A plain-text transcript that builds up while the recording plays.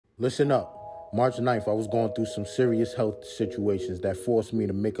Listen up. March 9th, I was going through some serious health situations that forced me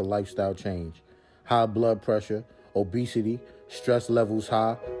to make a lifestyle change. High blood pressure, obesity, stress levels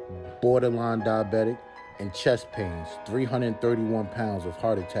high, borderline diabetic, and chest pains. 331 pounds of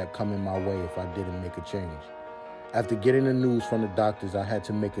heart attack coming my way if I didn't make a change. After getting the news from the doctors, I had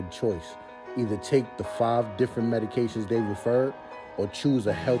to make a choice. Either take the 5 different medications they referred or choose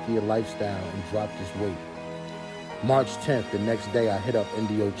a healthier lifestyle and drop this weight. March 10th, the next day, I hit up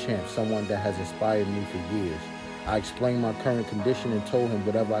Indio Champ, someone that has inspired me for years. I explained my current condition and told him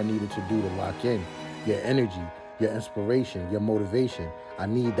whatever I needed to do to lock in. Your energy, your inspiration, your motivation. I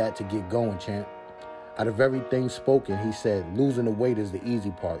need that to get going, champ. Out of everything spoken, he said, losing the weight is the easy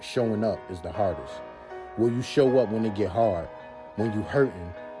part. Showing up is the hardest. Will you show up when it get hard? When you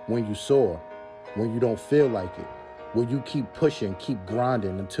hurting? When you sore? When you don't feel like it? Will you keep pushing, keep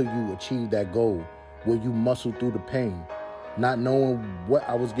grinding until you achieve that goal? Will you muscle through the pain? Not knowing what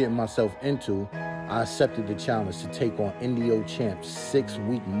I was getting myself into, I accepted the challenge to take on Indio Champ's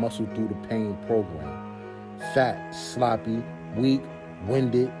 6-week muscle through the pain program. Fat, sloppy, weak,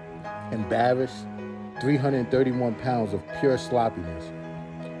 winded, embarrassed, 331 pounds of pure sloppiness.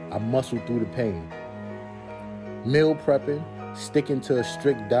 I muscled through the pain. Meal prepping, sticking to a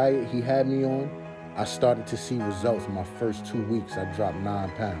strict diet he had me on, I started to see results in my first 2 weeks. I dropped 9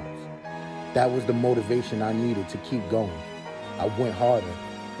 pounds. That was the motivation I needed to keep going. I went harder.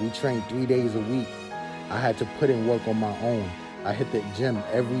 We trained 3 days a week. I had to put in work on my own. I hit the gym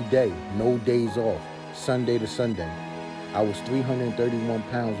every day, no days off, Sunday to Sunday. I was 331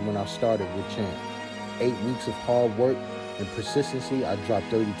 pounds when I started with Champ. 8 weeks of hard work and persistency, I dropped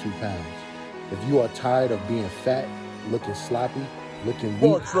 32 pounds. If you are tired of being fat, looking sloppy, looking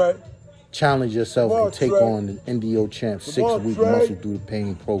weak, challenge yourself and take on the Indio Champ 6-week muscle through the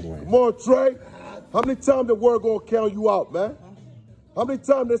pain program. Come on, Trey. How many times the world gonna count you out, man? How many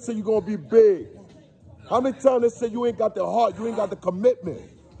times they say you gonna be big? How many times they say you ain't got the heart, you ain't got the commitment,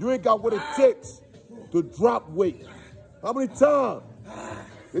 you ain't got what it takes to drop weight? How many times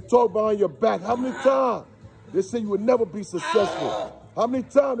they talk behind your back? How many times they say you would never be successful? How many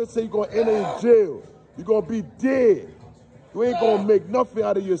times they say you're gonna enter in jail? You're gonna be dead. You ain't gonna make nothing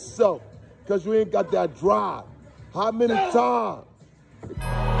out of yourself because you ain't got that drive. How many times?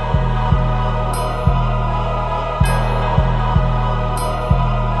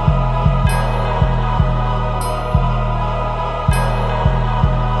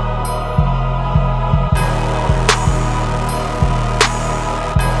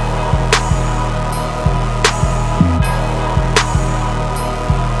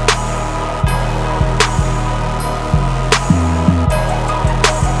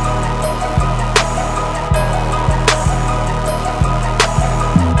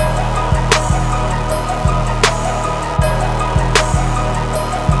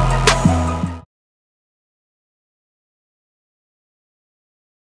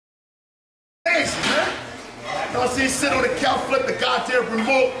 Sit on the couch, flip the goddamn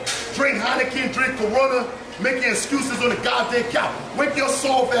remote, drink Heineken, drink Corona, making excuses on the goddamn couch. Wake your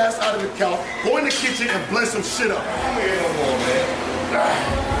soft ass out of the couch, go in the kitchen and blend some shit up. Come here no more, man.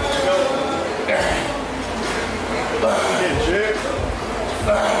 Get a chair.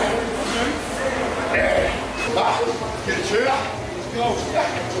 Get a chair. Go.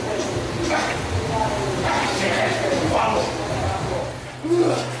 Follow.